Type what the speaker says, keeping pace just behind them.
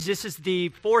This is the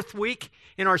fourth week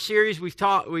in our series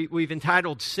we've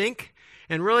entitled Sync,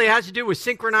 and really it has to do with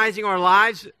synchronizing our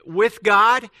lives with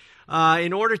God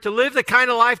in order to live the kind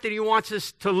of life that He wants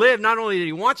us to live. Not only that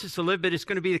He wants us to live, but it's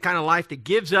going to be the kind of life that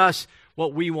gives us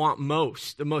what we want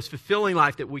most, the most fulfilling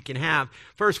life that we can have.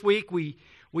 First week, we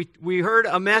heard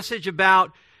a message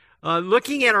about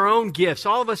looking at our own gifts.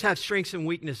 All of us have strengths and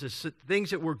weaknesses,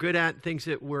 things that we're good at, things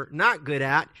that we're not good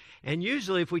at. And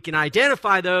usually if we can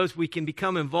identify those, we can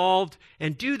become involved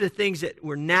and do the things that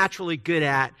we're naturally good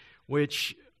at,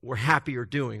 which we're happier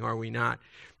doing, are we not?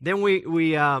 Then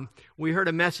we heard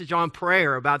a message on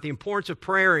prayer, about the importance of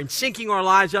prayer and syncing our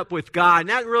lives up with God. And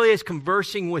that really is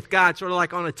conversing with God, sort of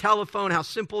like on a telephone, how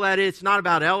simple that is. It's not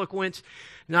about eloquence,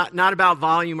 not about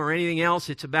volume or anything else.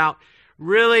 It's about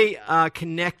really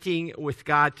connecting with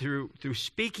God through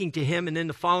speaking to Him. And then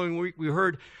the following week, we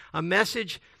heard a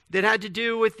message that had to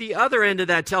do with the other end of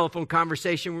that telephone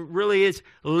conversation, really is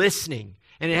listening.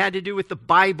 And it had to do with the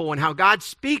Bible and how God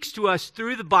speaks to us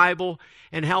through the Bible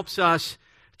and helps us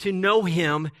to know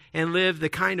Him and live the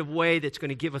kind of way that's going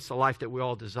to give us the life that we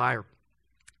all desire.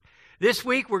 This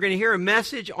week, we're going to hear a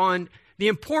message on the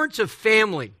importance of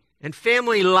family and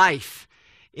family life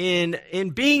in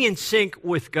being in sync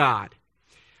with God.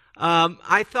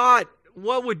 I thought,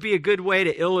 what would be a good way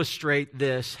to illustrate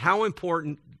this, how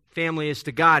important family is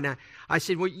to God? Now, I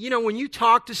said, well, when you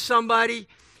talk to somebody,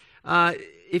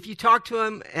 if you talk to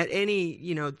them at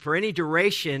any, for any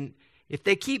duration, if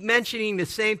they keep mentioning the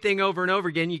same thing over and over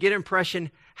again, you get an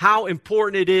impression how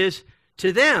important it is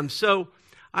to them. So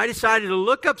I decided to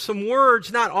look up some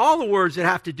words, not all the words that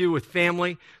have to do with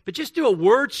family, but just do a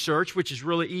word search, which is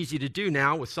really easy to do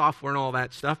now with software and all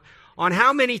that stuff, on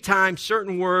how many times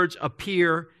certain words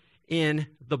appear in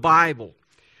the Bible.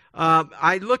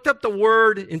 I looked up the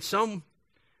word in some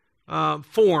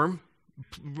form,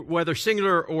 whether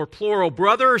singular or plural,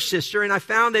 brother or sister, and I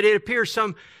found that it appears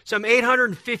some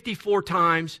 854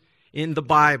 times in the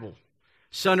Bible.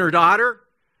 Son or daughter,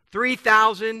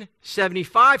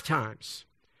 3,075 times.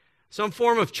 Some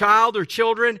form of child or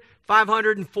children,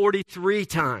 543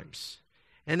 times.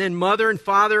 And then mother and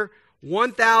father,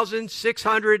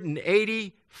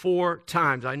 1,684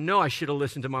 times. I know I should have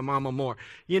listened to my mama more.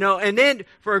 And then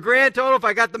for a grand total, if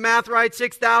I got the math right,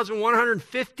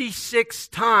 6,156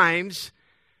 times,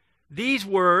 these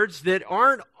words that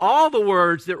aren't all the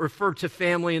words that refer to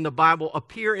family in the Bible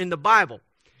appear in the Bible.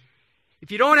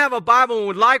 If you don't have a Bible and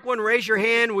would like one, raise your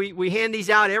hand. We hand these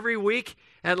out every week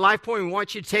at LifePoint. We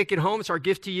want you to take it home. It's our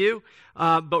gift to you.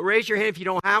 But raise your hand if you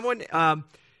don't have one.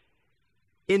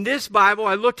 In this Bible,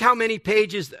 I looked how many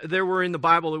pages there were in the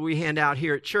Bible that we hand out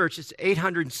here at church. It's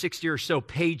 860 or so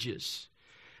pages.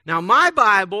 Now, my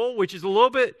Bible, which is a little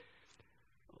bit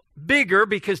bigger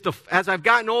because as I've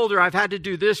gotten older, I've had to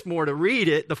do this more to read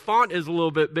it. The font is a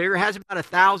little bit bigger. It has about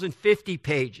 1,050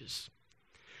 pages.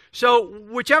 So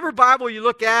whichever Bible you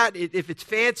look at, if it's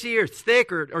fancy or thick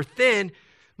or thin,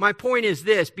 my point is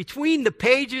this. Between the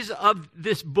pages of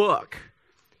this book,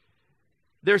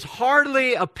 there's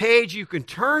hardly a page you can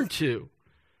turn to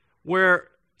where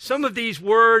some of these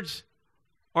words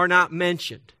are not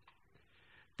mentioned.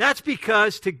 That's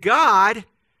because to God,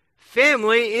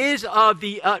 family is of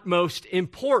the utmost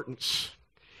importance.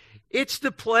 It's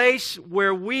the place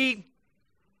where we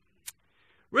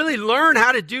really learn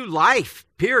how to do life,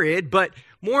 period. But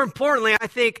more importantly, I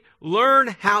think,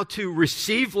 learn how to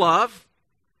receive love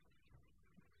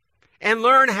and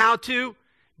learn how to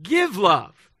give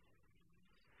love.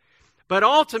 But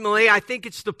ultimately, I think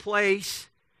it's the place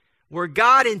where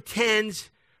God intends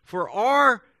for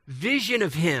our vision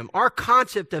of Him, our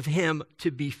concept of Him to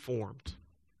be formed.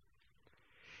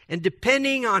 And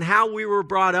depending on how we were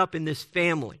brought up in this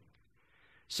family,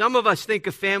 some of us think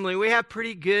of family, we have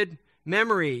pretty good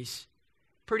memories,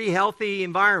 pretty healthy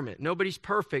environment. Nobody's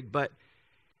perfect, but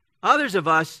others of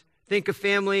us think of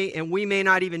family and we may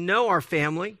not even know our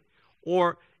family,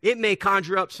 or it may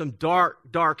conjure up some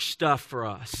dark stuff for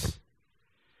us.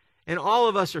 And all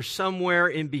of us are somewhere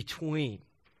in between.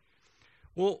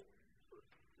 Well,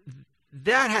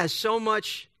 that has so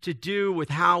much to do with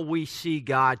how we see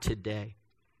God today.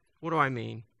 What do I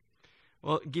mean?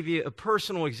 Well, I'll give you a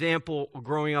personal example of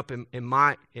growing up in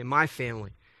my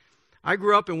family. I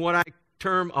grew up in what I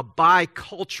term a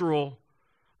bicultural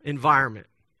environment.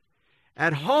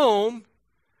 At home,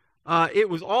 it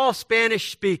was all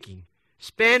Spanish speaking.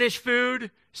 Spanish food,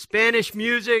 Spanish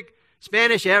music,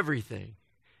 Spanish everything.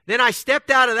 Then I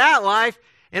stepped out of that life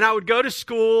and I would go to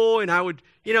school and I would,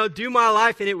 do my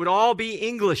life and it would all be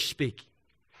English speaking.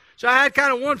 So I had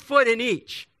kind of one foot in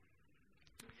each.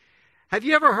 Have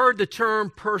you ever heard the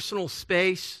term personal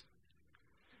space?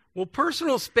 Well,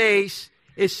 personal space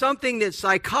is something that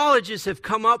psychologists have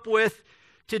come up with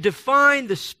to define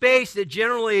the space that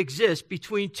generally exists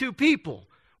between two people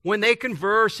when they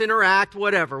converse, interact,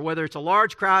 whatever, whether it's a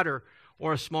large crowd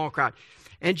or a small crowd.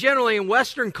 And generally in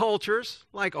Western cultures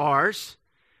like ours,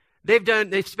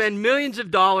 they've spent millions of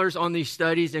dollars on these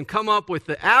studies and come up with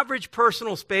the average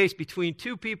personal space between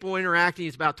two people interacting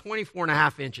is about 24 and a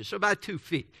half inches, so about 2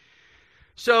 feet.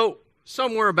 So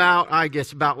somewhere about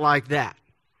like that.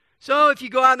 So if you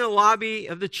go out in the lobby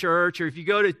of the church, or if you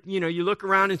go to, you look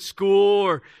around in school,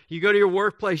 or you go to your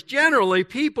workplace, generally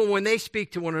people, when they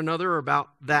speak to one another, are about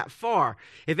that far.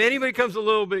 If anybody comes a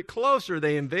little bit closer,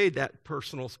 they invade that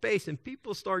personal space, and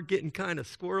people start getting kind of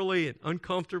squirrely and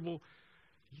uncomfortable.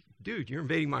 Dude, you're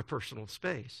invading my personal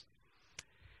space.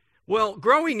 Well,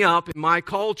 growing up in my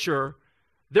culture,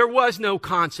 there was no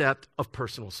concept of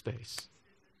personal space.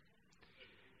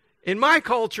 In my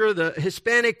culture, the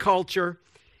Hispanic culture,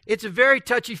 it's a very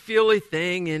touchy-feely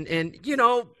thing, and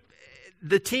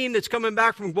the team that's coming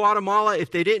back from Guatemala, if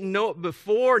they didn't know it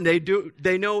before, and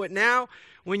they know it now,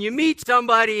 when you meet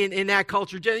somebody in that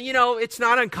culture, it's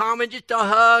not uncommon just to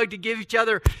hug, to give each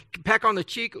other a peck on the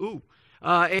cheek,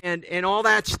 and all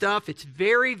that stuff. It's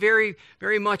very, very,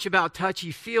 very much about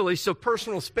touchy-feely, so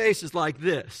personal space is like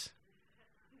this.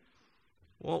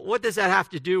 Well, what does that have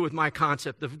to do with my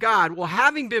concept of God? Well,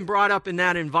 having been brought up in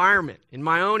that environment, in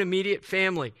my own immediate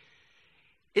family,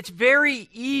 it's very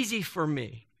easy for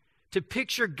me to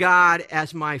picture God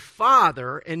as my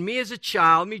father and me as a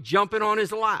child, me jumping on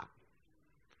his lap.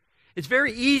 It's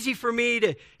very easy for me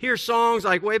to hear songs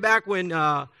like way back when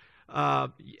I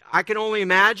Can Only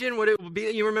Imagine what it would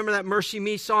be. You remember that Mercy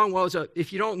Me song? Well,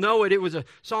 if you don't know it, it was a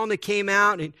song that came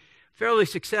out and fairly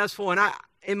successful, and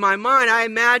in my mind, I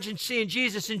imagined seeing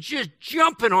Jesus and just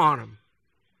jumping on him.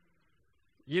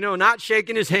 Not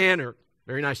shaking his hand or,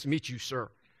 very nice to meet you, sir.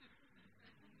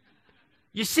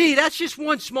 You see, that's just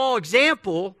one small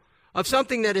example of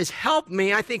something that has helped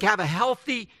me, I think, have a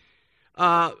healthy,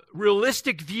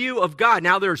 realistic view of God.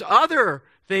 Now, there's other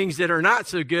things that are not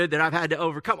so good that I've had to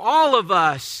overcome. All of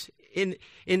us in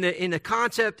the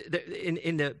concept,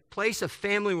 in the place of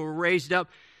family where we're raised up,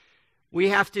 we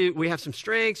have some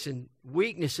strengths and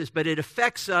weaknesses, but it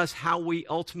affects us how we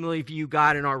ultimately view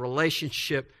God and our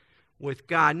relationship with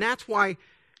God. And that's why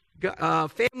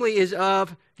family is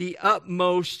of the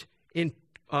utmost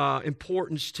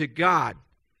importance to God.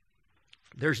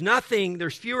 There's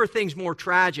fewer things more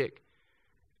tragic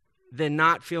than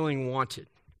not feeling wanted,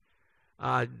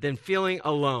 than feeling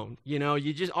alone. All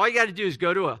you got to do is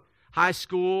go to a high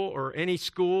school or any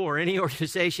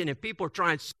organization, and people are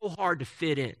trying so hard to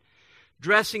fit in.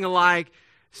 Dressing alike,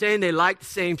 saying they like the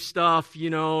same stuff,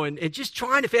 and just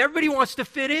trying to, everybody wants to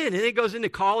fit in. And then it goes into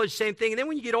college, same thing. And then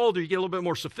when you get older, you get a little bit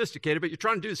more sophisticated, but you're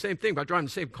trying to do the same thing by driving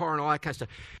the same car and all that kind of stuff.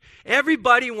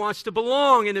 Everybody wants to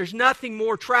belong, and there's nothing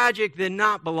more tragic than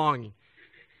not belonging.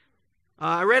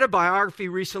 I read a biography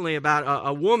recently about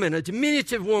a woman, a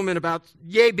diminutive woman about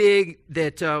yay big,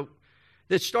 that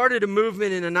started a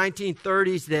movement in the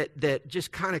 1930s that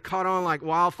just kind of caught on like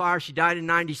wildfire. She died in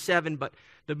 1997, but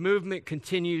the movement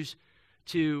continues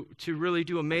to really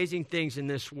do amazing things in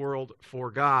this world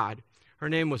for God. Her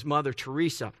name was Mother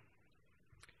Teresa.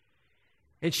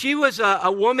 And she was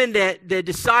a woman that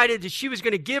decided that she was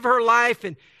going to give her life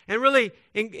and really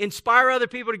inspire other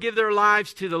people to give their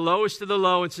lives to the lowest of the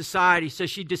low in society. So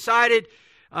she decided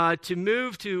to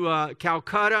move to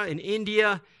Calcutta in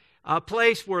India, a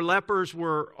place where lepers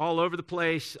were all over the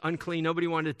place, unclean. Nobody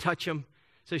wanted to touch them.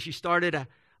 So she started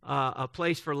a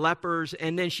place for lepers,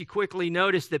 and then she quickly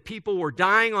noticed that people were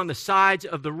dying on the sides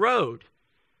of the road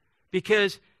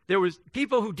because there was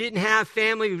people who didn't have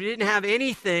family, who didn't have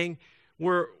anything,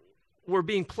 were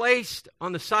being placed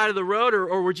on the side of the road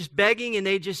or were just begging, and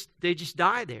they just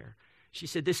die there. She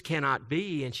said, this cannot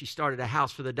be, and she started a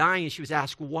house for the dying, and she was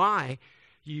asked why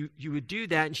you would do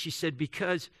that, and she said,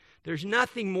 because there's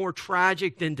nothing more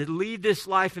tragic than to lead this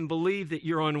life and believe that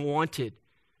you're unwanted,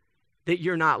 that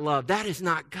you're not loved. That is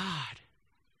not God.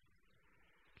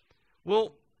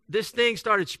 Well, this thing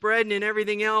started spreading and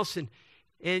everything else,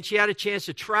 and she had a chance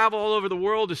to travel all over the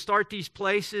world to start these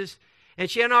places, and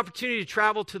she had an opportunity to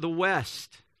travel to the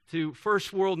West, to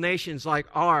first world nations like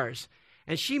ours,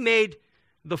 and she made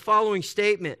the following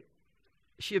statement.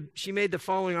 She made the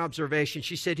following observation.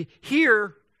 She said,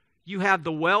 here you have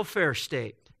the welfare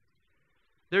state.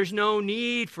 There's no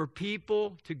need for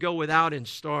people to go without and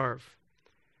starve.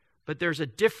 But there's a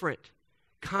different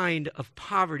kind of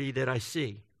poverty that I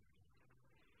see.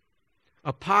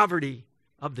 A poverty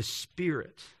of the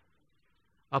spirit.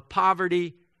 A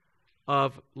poverty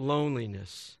of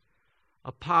loneliness.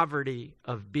 A poverty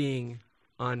of being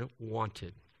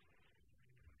unwanted.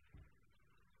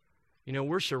 You know,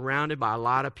 we're surrounded by a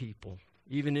lot of people,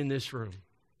 even in this room.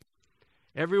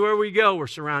 Everywhere we go, we're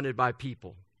surrounded by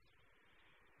people.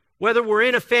 Whether we're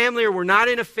in a family or we're not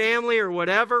in a family or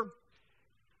whatever,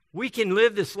 we can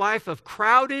live this life of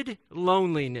crowded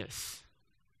loneliness,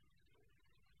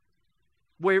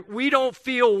 where we don't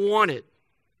feel wanted.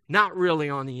 Not really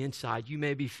on the inside. You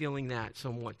may be feeling that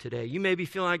somewhat today. You may be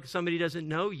feeling like somebody doesn't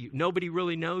know you. Nobody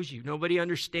really knows you. Nobody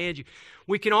understands you.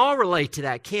 We can all relate to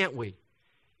that, can't we?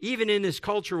 Even in this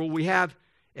culture where we have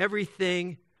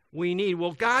everything we need.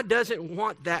 Well, God doesn't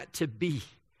want that to be.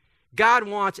 God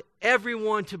wants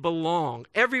everyone to belong,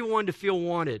 everyone to feel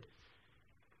wanted.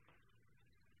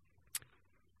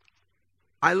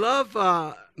 I love,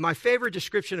 my favorite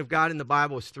description of God in the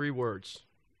Bible is 3 words,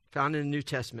 found in the New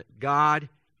Testament. God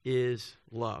is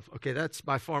love. Okay, that's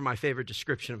by far my favorite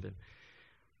description of him.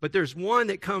 But there's one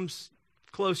that comes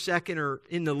close second or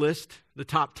in the list, the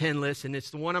top 10 list, and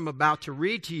it's the one I'm about to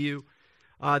read to you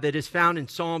that is found in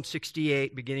Psalm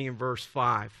 68, beginning in verse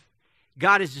 5.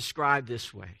 God is described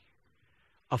this way: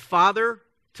 a father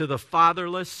to the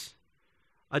fatherless,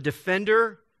 a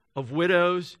defender of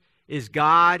widows is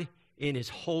God in his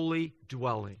holy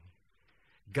dwelling.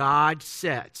 God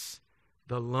sets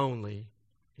the lonely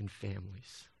in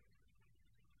families.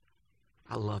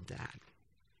 I love that.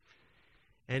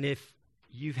 And if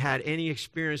you've had any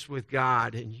experience with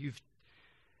God and you've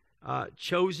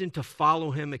chosen to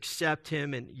follow him, accept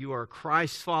him, and you are a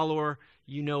Christ follower,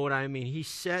 you know what I mean. He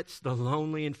sets the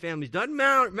lonely in families. Doesn't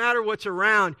matter what's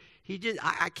around.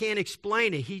 I can't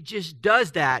explain it. He just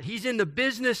does that. He's in the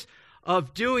business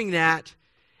of doing that,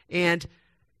 and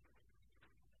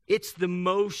it's the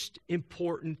most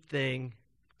important thing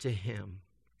to him.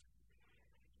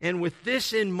 And with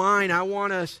this in mind, I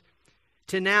want us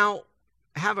to now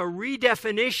have a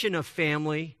redefinition of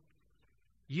family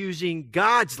using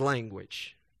God's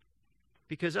language.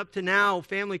 Because up to now,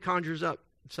 family conjures up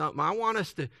something. I want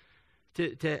us to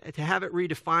have it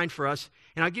redefined for us.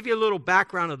 And I'll give you a little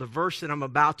background of the verse that I'm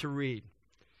about to read.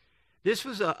 This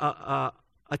was a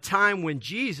time when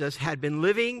Jesus had been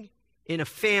living in a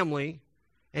family,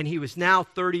 and he was now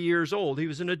 30 years old. He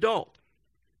was an adult.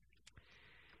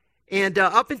 And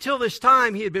up until this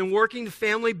time, he had been working the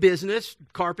family business,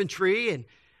 carpentry, and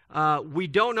we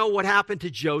don't know what happened to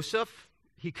Joseph.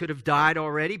 He could have died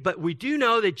already, but we do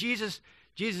know that Jesus'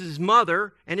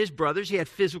 mother and his brothers, he had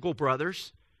physical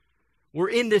brothers, were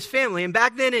in this family. And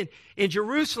back then in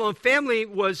Jerusalem, family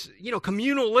was,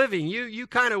 communal living. You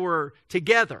kind of were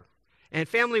together. And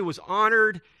family was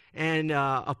honored and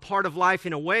a part of life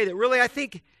in a way that really, I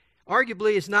think,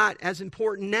 arguably is not as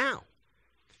important now.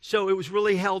 So it was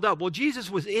really held up. Well, Jesus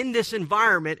was in this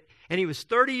environment, and he was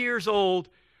 30 years old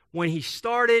when he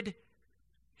started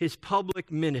his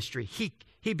public ministry.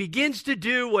 He begins to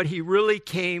do what he really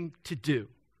came to do,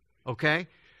 okay?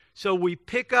 So we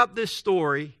pick up this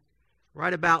story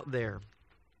right about there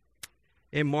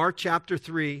in Mark chapter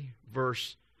 3,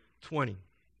 verse 20.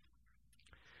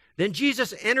 Then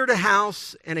Jesus entered a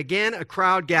house, and again a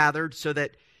crowd gathered, so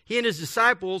that he and his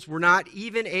disciples were not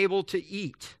even able to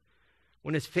eat.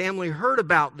 When his family heard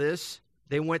about this,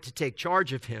 they went to take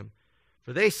charge of him,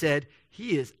 for they said,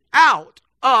 "He is out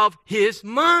of his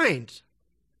mind."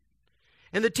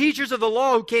 And the teachers of the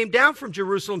law who came down from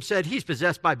Jerusalem said, "He's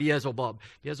possessed by Beelzebub."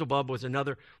 Beelzebub was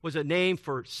a name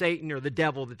for Satan or the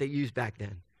devil that they used back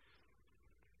then.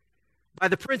 "By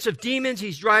the prince of demons,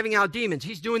 he's driving out demons."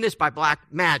 He's doing this by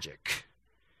black magic.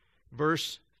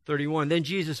 Verse 31, then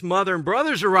Jesus' mother and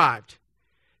brothers arrived.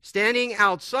 Standing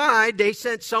outside, they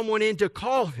sent someone in to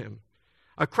call him.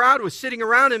 A crowd was sitting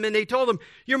around him, and they told him,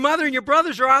 "Your mother and your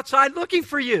brothers are outside looking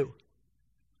for you."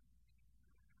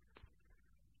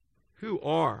 "Who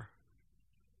are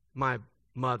my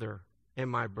mother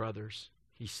and my brothers?"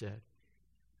 he said.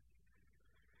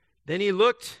 Then he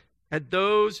looked at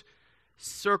those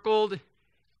seated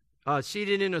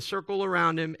in a circle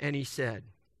around him, and he said,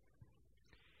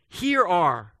 "Here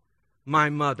are my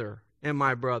mother and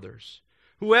my brothers.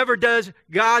 Whoever does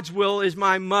God's will is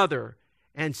my mother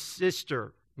and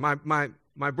sister, my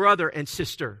brother and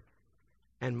sister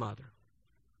and mother."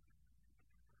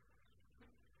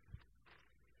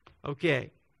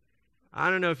 Okay, I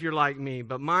don't know if you're like me,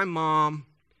 but my mom,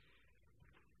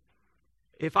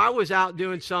 if I was out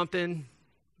doing something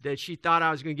that she thought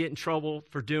I was going to get in trouble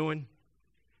for doing,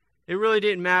 it really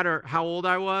didn't matter how old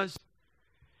I was.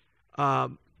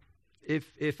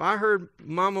 If I heard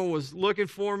Mama was looking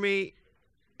for me,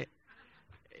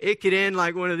 it could end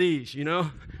like one of these,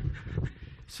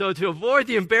 So to avoid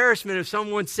the embarrassment if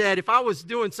someone said, if I was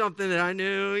doing something that I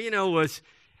knew, was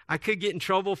I could get in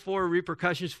trouble for,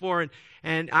 repercussions for,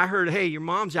 and I heard, "Hey, your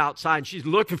mom's outside and she's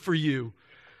looking for you,"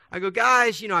 I go,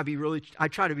 guys, I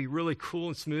try to be really cool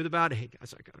and smooth about it. Hey,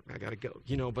 guys, I got to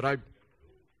go, but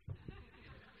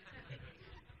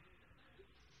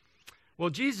Well,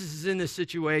 Jesus is in this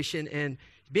situation and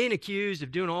being accused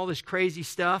of doing all this crazy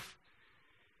stuff.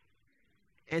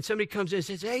 And somebody comes in and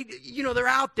says, hey, they're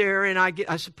out there. And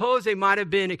I suppose they might have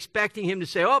been expecting him to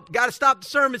say, oh, got to stop the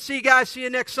sermon. See you guys. See you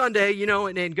next Sunday,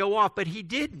 and then go off. But he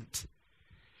didn't.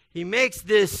 He makes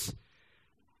this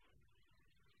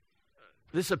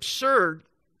absurd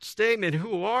statement,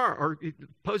 or he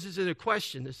poses it a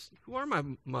question. Who are my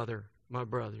mother, my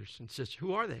brothers and sisters?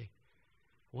 Who are they?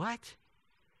 What?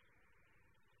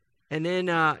 And then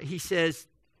he starts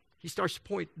to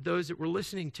point those that were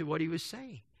listening to what he was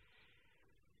saying.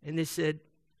 And they said,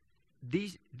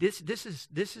 this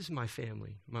is my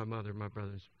family, my mother, my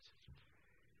brothers.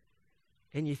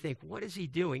 And you think, what is he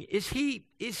doing? Is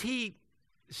he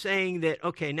saying that,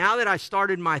 okay, now that I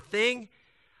started my thing,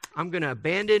 I'm going to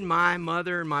abandon my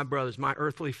mother and my brothers, my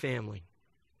earthly family,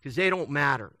 because they don't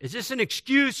matter? Is this an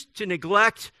excuse to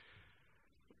neglect,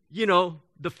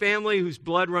 the family whose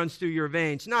blood runs through your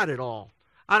veins? Not at all.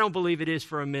 I don't believe it is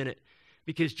for a minute,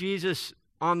 because Jesus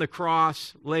on the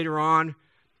cross later on,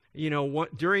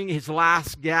 during his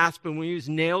last gasp, and when he was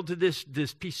nailed to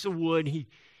this piece of wood, he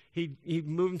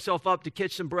moved himself up to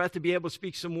catch some breath to be able to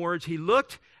speak some words. He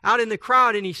looked out in the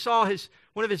crowd and he saw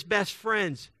one of his best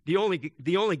friends, the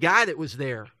only guy that was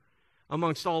there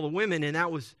amongst all the women, and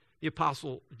that was the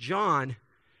Apostle John.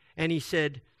 And he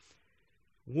said,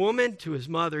 woman, to his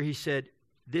mother, he said,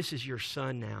 this is your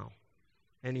son now.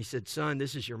 And he said, son,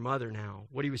 this is your mother now.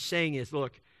 What he was saying is,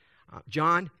 look,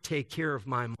 John, take care of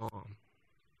my mom.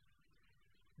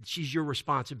 She's your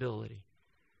responsibility.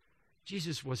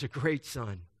 Jesus was a great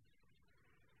son.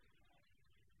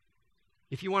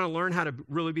 If you want to learn how to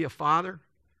really be a father,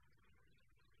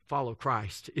 follow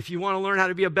Christ. If you want to learn how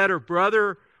to be a better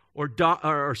brother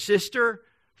or sister,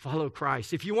 follow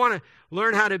Christ. If you want to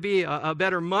learn how to be a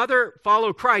better mother,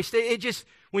 follow Christ.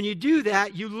 When you do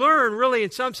that, you learn really, in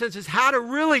some senses, how to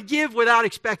really give without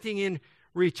expecting in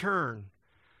return.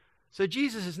 So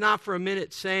Jesus is not for a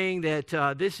minute saying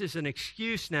that this is an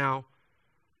excuse now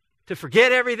to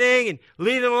forget everything and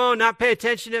leave them alone, not pay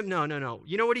attention to them. No.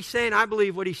 You know what he's saying? I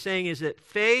believe what he's saying is that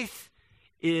faith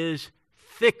is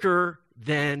thicker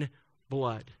than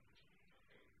blood.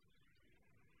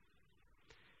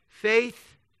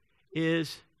 Faith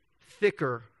is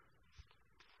thicker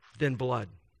than blood.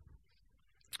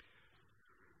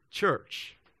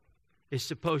 Church is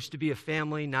supposed to be a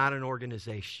family, not an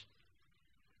organization.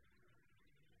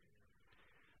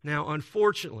 Now,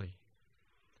 unfortunately,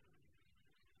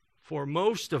 for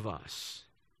most of us,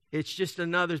 it's just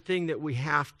another thing that we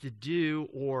have to do,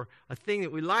 or a thing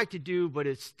that we like to do, but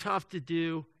it's tough to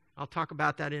do. I'll talk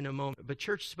about that in a moment. But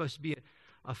church is supposed to be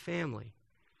a family.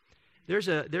 There's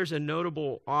a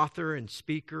notable author and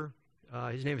speaker.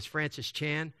 His name is Francis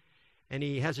Chan, and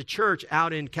he has a church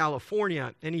out in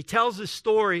California. And he tells this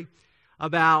story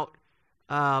about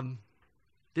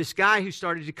this guy who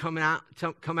started to come out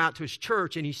to his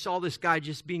church, and he saw this guy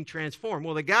just being transformed.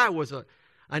 Well, the guy was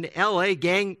an L.A.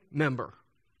 gang member.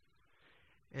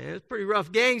 And there's pretty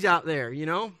rough gangs out there,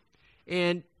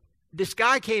 And this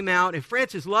guy came out, and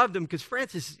Francis loved him, because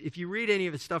Francis, if you read any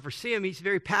of his stuff or see him, he's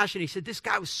very passionate. He said this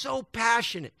guy was so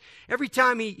passionate. Every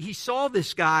time he saw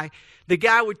this guy, the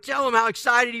guy would tell him how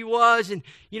excited he was. And,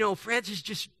 Francis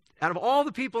just, out of all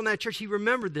the people in that church, he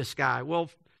remembered this guy. Well,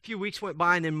 a few weeks went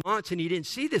by and then months, and he didn't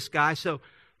see this guy. So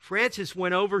Francis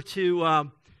went over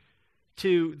to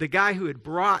the guy who had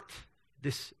brought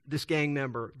this gang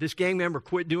member. This gang member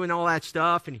quit doing all that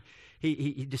stuff, and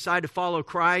he decided to follow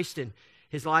Christ, and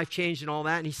his life changed and all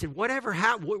that. And he said, whatever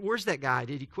happened? Where's that guy?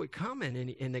 Did he quit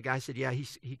coming? And the guy said, yeah,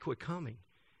 he quit coming.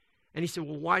 And he said,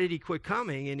 well, why did he quit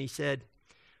coming? And he said,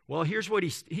 well, here's what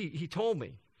he told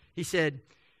me. He said,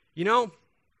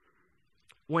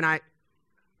 when I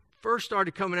first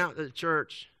started coming out to the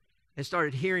church and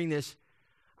started hearing this,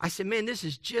 I said, man, this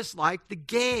is just like the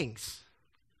gangs.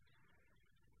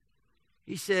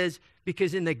 He says,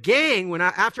 because in the gang,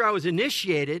 after I was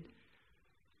initiated,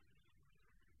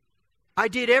 I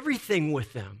did everything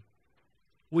with them.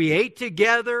 We ate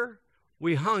together.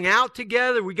 We hung out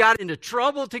together. We got into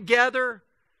trouble together.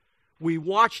 We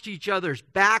watched each other's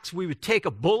backs. We would take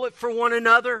a bullet for one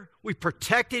another. We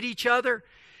protected each other.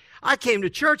 I came to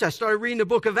church. I started reading the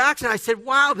book of Acts, and I said,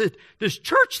 wow, this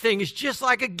church thing is just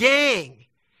like a gang.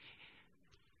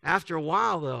 After a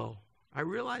while, though, I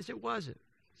realized it wasn't.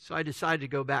 So I decided to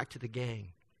go back to the gang.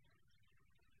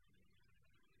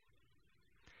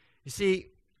 You see,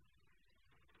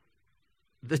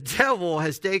 the devil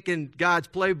has taken God's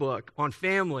playbook on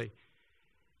family,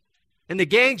 And the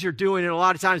gangs are doing it a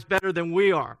lot of times better than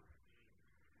we are,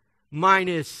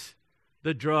 minus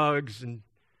the drugs and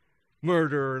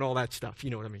murder and all that stuff. You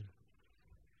know what I mean?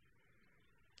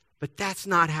 But that's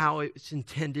not how it's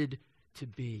intended to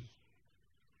be.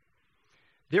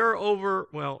 There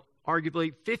are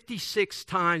arguably 56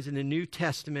 times in the New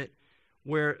Testament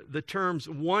where the terms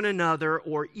one another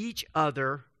or each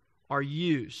other are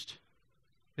used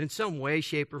in some way,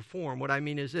 shape, or form. What I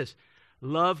mean is this: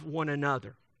 love one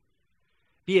another.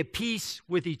 Be at peace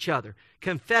with each other.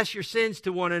 Confess your sins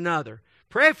to one another.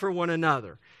 Pray for one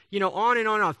another. On and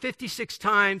on and on. 56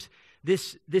 times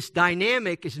this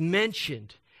dynamic is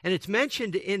mentioned. And it's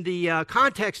mentioned in the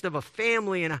context of a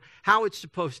family and how it's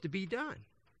supposed to be done.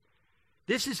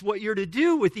 This is what you're to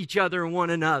do with each other and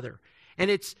one another. And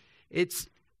it's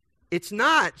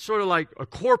not sort of like a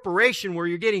corporation where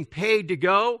you're getting paid to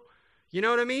go. You know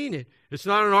what I mean? It's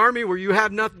not an army where you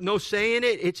have no say in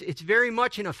it. It's very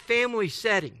much in a family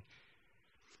setting.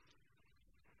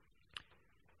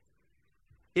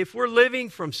 If we're living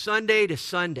from Sunday to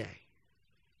Sunday,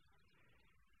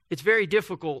 it's very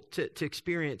difficult to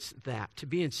experience that, to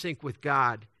be in sync with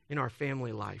God in our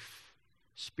family life,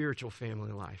 spiritual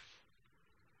family life.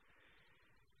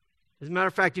 As a matter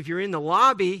of fact, if you're in the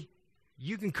lobby,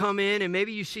 you can come in and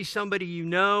maybe you see somebody you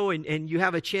know and you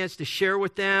have a chance to share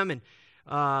with them, and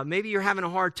maybe you're having a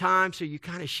hard time, so you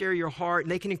kind of share your heart,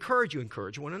 and they can encourage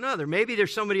one another. Maybe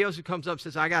there's somebody else who comes up and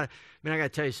says, I got to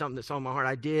tell you something that's on my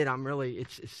heart.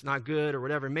 It's not good or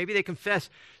whatever. Maybe they confess.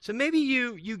 So maybe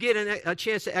you get a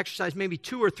chance to exercise maybe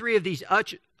 2 or 3 of these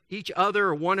each other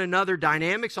or one another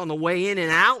dynamics on the way in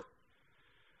and out.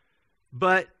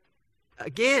 But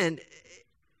again,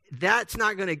 that's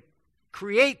not going to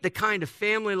create the kind of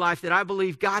family life that I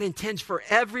believe God intends for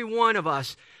every one of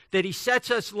us. That He sets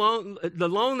us the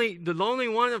lonely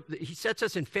one. He sets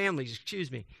us in families.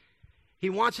 He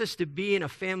wants us to be in a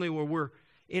family where we're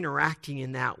interacting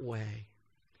in that way.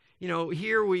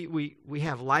 Here we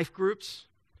have life groups,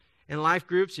 and life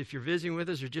groups, if you're visiting with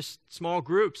us, are just small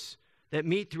groups that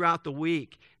meet throughout the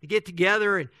week. They get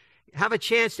together and have a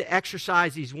chance to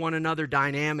exercise these one another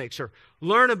dynamics, or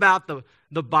learn about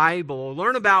the Bible, or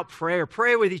learn about prayer,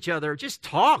 pray with each other, just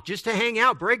talk, just to hang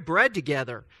out, break bread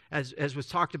together, as was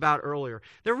talked about earlier.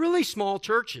 They're really small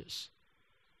churches.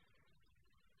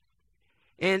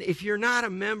 And if you're not a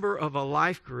member of a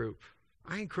life group,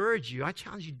 I challenge you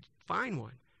to find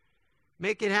one.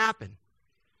 Make it happen.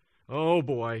 Oh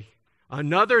boy,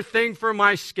 another thing for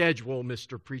my schedule,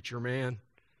 Mr. Preacher Man.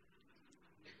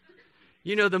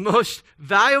 The most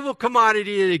valuable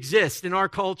commodity that exists in our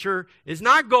culture is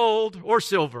not gold or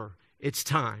silver, it's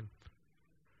time.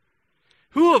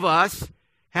 Who of us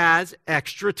has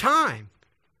extra time?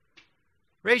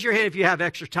 Raise your hand if you have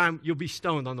extra time. You'll be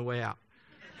stoned on the way out.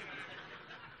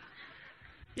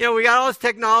 We got all this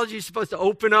technology supposed to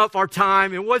open up our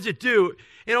time, and what does it do?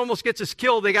 It almost gets us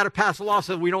killed. They got to pass a law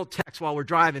so we don't text while we're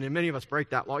driving, and many of us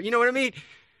break that law. You know what I mean?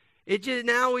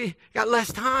 Now we got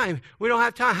less time. We don't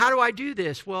have time. How do I do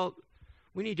this? Well,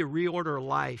 we need to reorder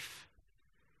life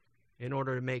in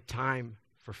order to make time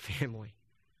for family.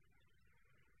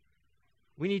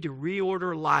 We need to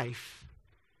reorder life.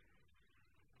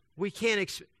 We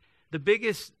can't. The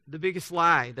biggest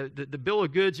lie, the bill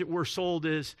of goods that we're sold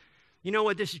is, you know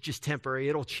what? This is just temporary.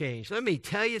 It'll change. Let me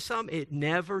tell you something. It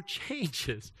never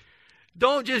changes.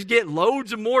 Don't just get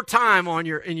loads of more time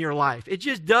in your life. It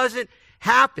just doesn't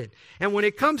happen. And when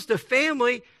it comes to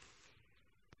family,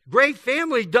 great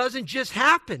family doesn't just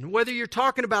happen. Whether you're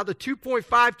talking about the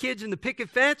 2.5 kids in the picket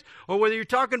fence or whether you're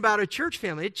talking about a church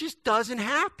family, it just doesn't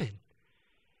happen.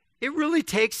 It really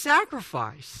takes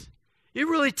sacrifice. It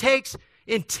really takes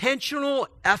intentional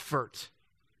effort.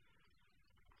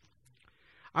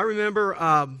 I remember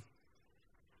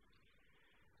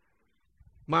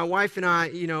my wife and I,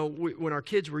 when our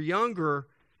kids were younger,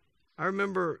 I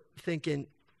remember thinking,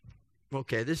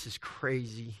 okay, this is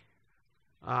crazy.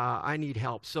 I need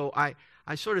help. So I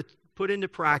sort of put into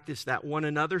practice that one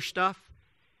another stuff.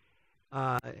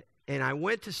 And I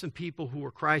went to some people who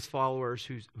were Christ followers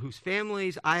whose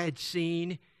families I had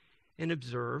seen and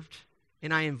observed,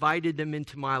 and I invited them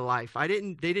into my life. They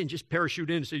didn't just parachute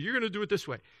in and say, you're going to do it this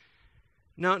way.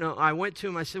 No, I went to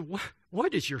them, I said,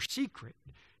 what is your secret?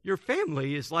 Your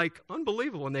family is like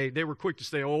unbelievable. And they were quick to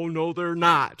say, oh, no, they're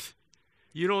not.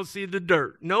 You don't see the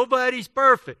dirt. Nobody's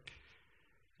perfect.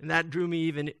 And that drew me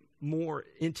even more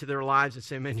into their lives and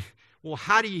saying, man, well,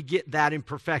 how do you get that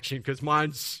imperfection? Because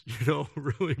mine's,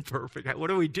 really perfect. What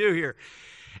do we do here?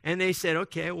 And they said,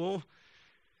 okay, well,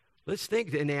 let's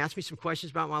think. And they asked me some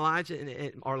questions about my lives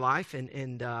and our life.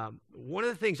 And one of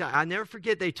the things I never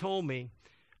forget they told me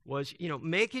was,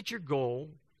 make it your goal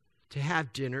to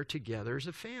have dinner together as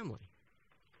a family.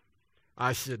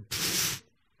 I said,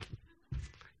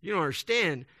 you don't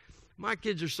understand. My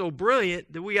kids are so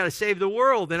brilliant that we got to save the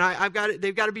world, and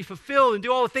they've got to be fulfilled and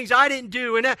do all the things I didn't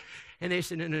do. And they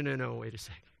said, no, wait a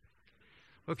second.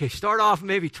 Okay, start off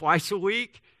maybe twice a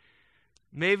week,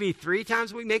 maybe 3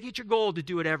 times a week. Make it your goal to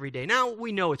do it every day. Now,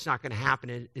 we know it's not going to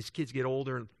happen as kids get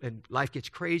older and life gets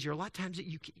crazier. A lot of times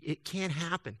it can't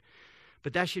happen.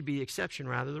 But that should be the exception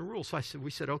rather than the rule. So we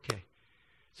said, okay.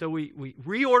 So we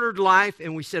reordered life,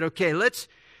 and we said, okay, let's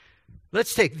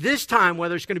take this time,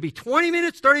 whether it's going to be 20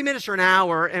 minutes, 30 minutes, or an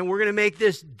hour, and we're going to make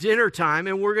this dinner time,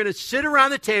 and we're going to sit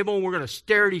around the table, and we're going to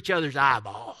stare at each other's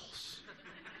eyeballs.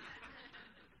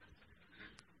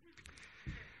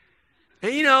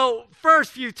 And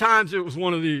first few times it was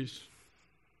one of these.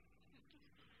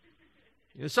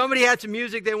 Somebody had some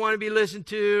music they wanted to be listened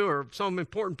to, or some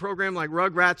important program like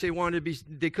Rugrats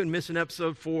they couldn't miss an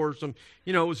episode for.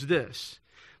 It was this.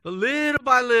 But little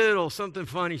by little, something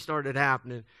funny started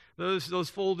happening. Those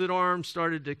folded arms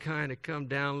started to kind of come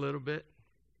down a little bit.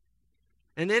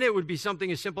 And then it would be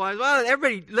something as simple as, well,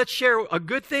 everybody, let's share a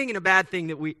good thing and a bad thing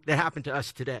that happened to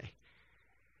us today.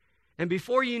 And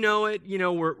before you know it,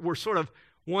 we're sort of,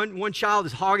 one child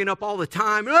is hogging up all the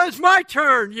time. Oh, it's my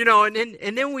turn,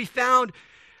 and then we found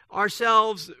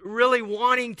ourselves really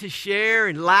wanting to share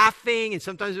and laughing, and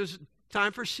sometimes there was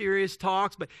time for serious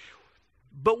talks,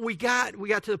 but we got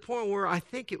to the point where I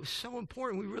think it was so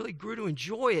important, we really grew to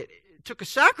enjoy it. It took a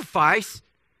sacrifice,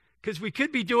 because we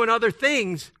could be doing other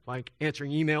things, like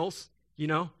answering emails,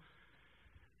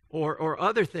 or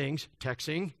other things,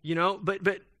 texting,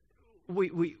 but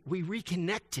we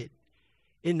reconnected.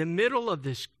 In the middle of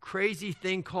this crazy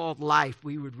thing called life,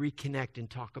 we would reconnect and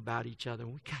talk about each other.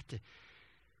 We got to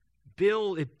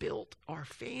built our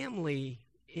family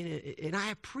in it. And I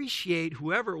appreciate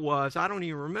whoever it was, I don't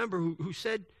even remember, who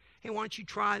said, hey, why don't you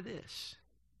try this?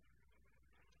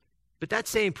 But that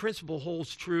same principle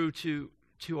holds true to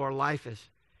our life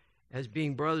as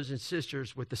being brothers and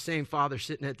sisters with the same Father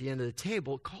sitting at the end of the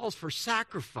table. It calls for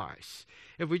sacrifice.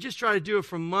 If we just try to do it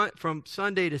from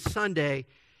Sunday to Sunday,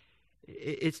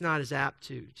 it's not as apt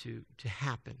to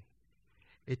happen.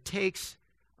 It takes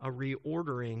a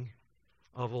reordering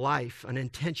of life, an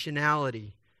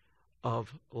intentionality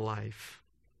of life.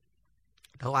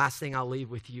 The last thing I'll leave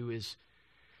with you is,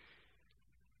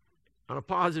 on a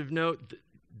positive note,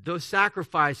 those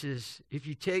sacrifices, if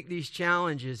you take these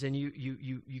challenges and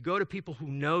you go to people who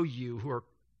know you,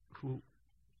 who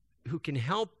can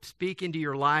help speak into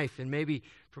your life and maybe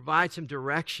provide some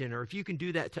direction, or if you can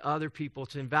do that to other people,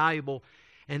 it's invaluable.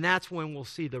 And that's when we'll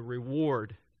see the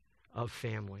reward of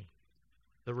family.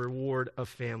 The reward of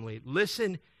family.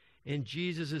 Listen in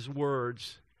Jesus'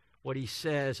 words what he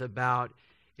says about,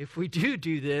 if we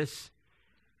do this,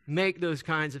 make those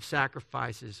kinds of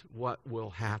sacrifices, what will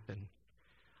happen?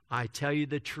 I tell you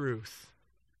the truth,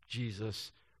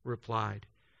 Jesus replied.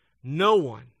 No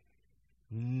one,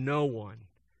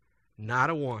 not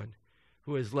a one,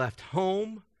 who has left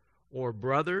home or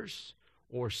brothers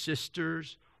or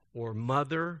sisters or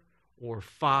mother or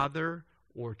father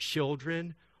or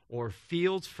children or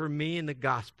fields for me in the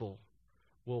gospel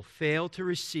will fail to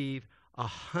receive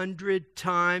 100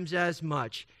 times as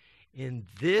much in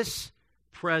this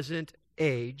present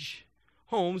age,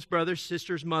 homes, brothers,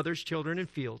 sisters, mothers, children, and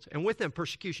fields, and with them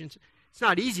persecutions. It's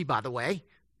not easy, by the way.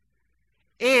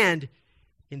 And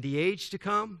in the age to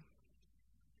come,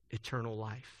 eternal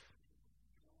life.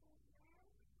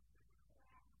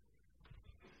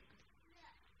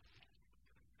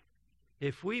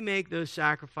 If we make those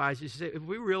sacrifices, if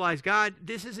we realize, God,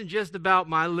 this isn't just about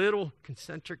my little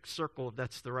concentric circle, if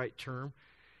that's the right term.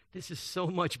 This is so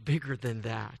much bigger than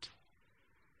that.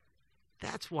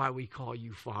 That's why we call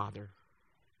you Father.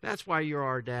 That's why you're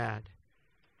our dad.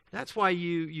 That's why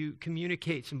you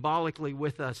communicate symbolically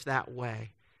with us that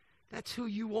way. That's who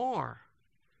you are.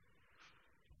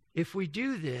 If we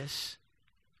do this,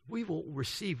 we will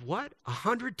receive what?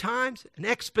 100 times? An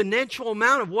exponential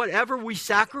amount of whatever we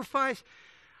sacrifice?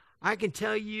 I can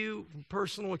tell you from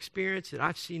personal experience that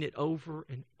I've seen it over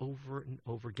and over and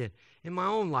over again. In my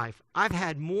own life, I've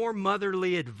had more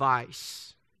motherly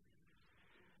advice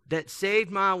that saved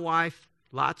my wife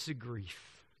lots of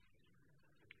grief.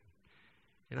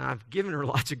 And I've given her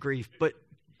lots of grief, but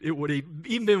it would have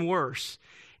even been worse.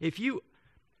 If you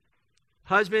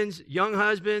husbands, young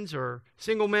husbands, or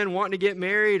single men wanting to get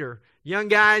married, or young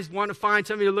guys want to find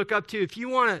somebody to look up to, if you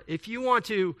want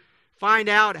to find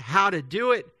out how to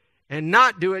do it and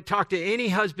not do it, talk to any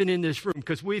husband in this room,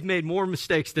 because we've made more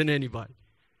mistakes than anybody.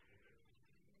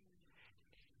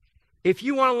 If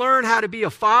you want to learn how to be a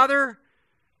father,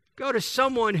 Go to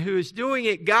someone who is doing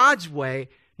it God's way,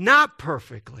 not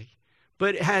perfectly,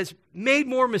 but has made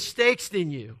more mistakes than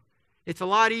you. It's a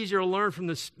lot easier to learn from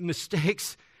the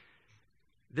mistakes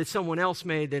that someone else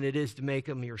made than it is to make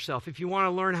them yourself. If you want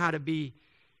to learn how to be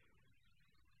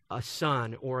a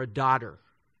son or a daughter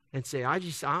and say,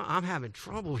 I'm having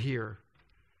trouble here,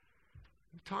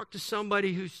 talk to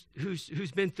somebody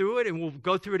who's been through it, and we'll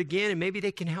go through it again, and maybe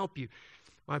they can help you.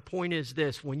 My point is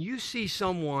this: when you see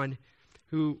someone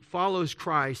who follows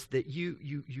Christ, that you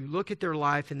look at their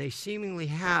life and they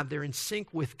seemingly they're in sync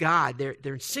with God,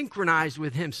 they're synchronized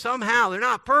with Him somehow. They're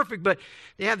not perfect, but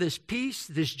they have this peace,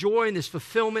 this joy, and this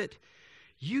fulfillment.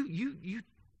 You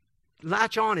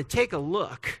latch on and take a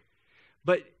look.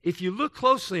 But if you look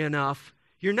closely enough,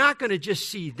 you're not going to just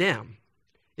see them.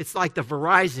 It's like the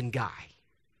Verizon guy.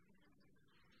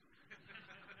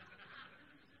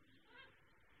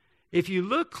 If you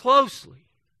look closely,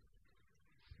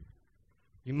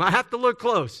 you might have to look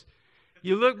close.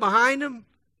 You look behind them,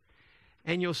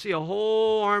 and you'll see a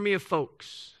whole army of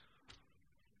folks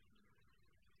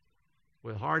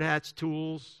with hard hats,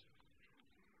 tools,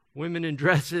 women in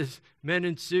dresses, men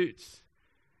in suits.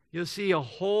 You'll see a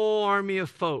whole army of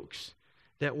folks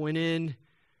that went in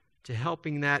to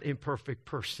helping that imperfect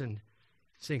person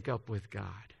sync up with God.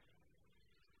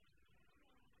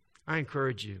 I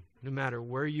encourage you, no matter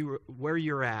where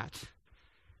you're at.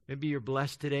 Maybe you're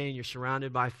blessed today and you're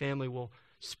surrounded by family. Well,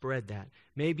 spread that.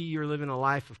 Maybe you're living a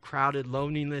life of crowded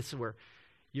loneliness where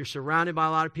you're surrounded by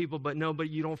a lot of people, but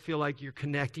you don't feel like you're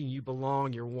connecting, you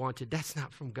belong, you're wanted. That's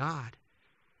not from God.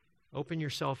 Open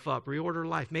yourself up. Reorder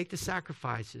life. Make the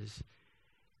sacrifices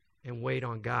and wait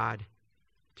on God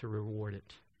to reward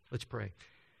it. Let's pray.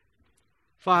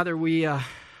 Father, we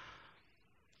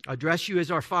address you as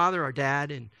our Father, our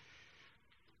Dad, and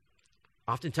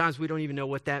oftentimes we don't even know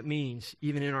what that means,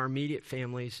 even in our immediate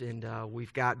families. And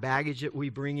we've got baggage that we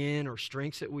bring in or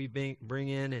strengths that we bring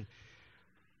in. And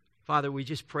Father, we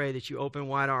just pray that you open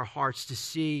wide our hearts to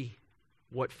see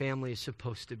what family is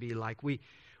supposed to be like.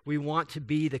 We want to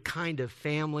be the kind of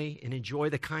family and enjoy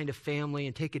the kind of family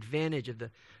and take advantage of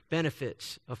the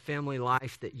benefits of family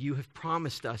life that you have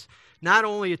promised us. Not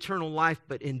only eternal life,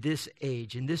 but in this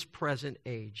age, in this present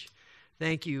age.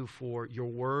 Thank you for your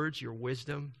words, your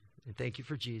wisdom, and thank you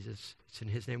for Jesus. It's in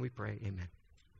His name we pray. Amen.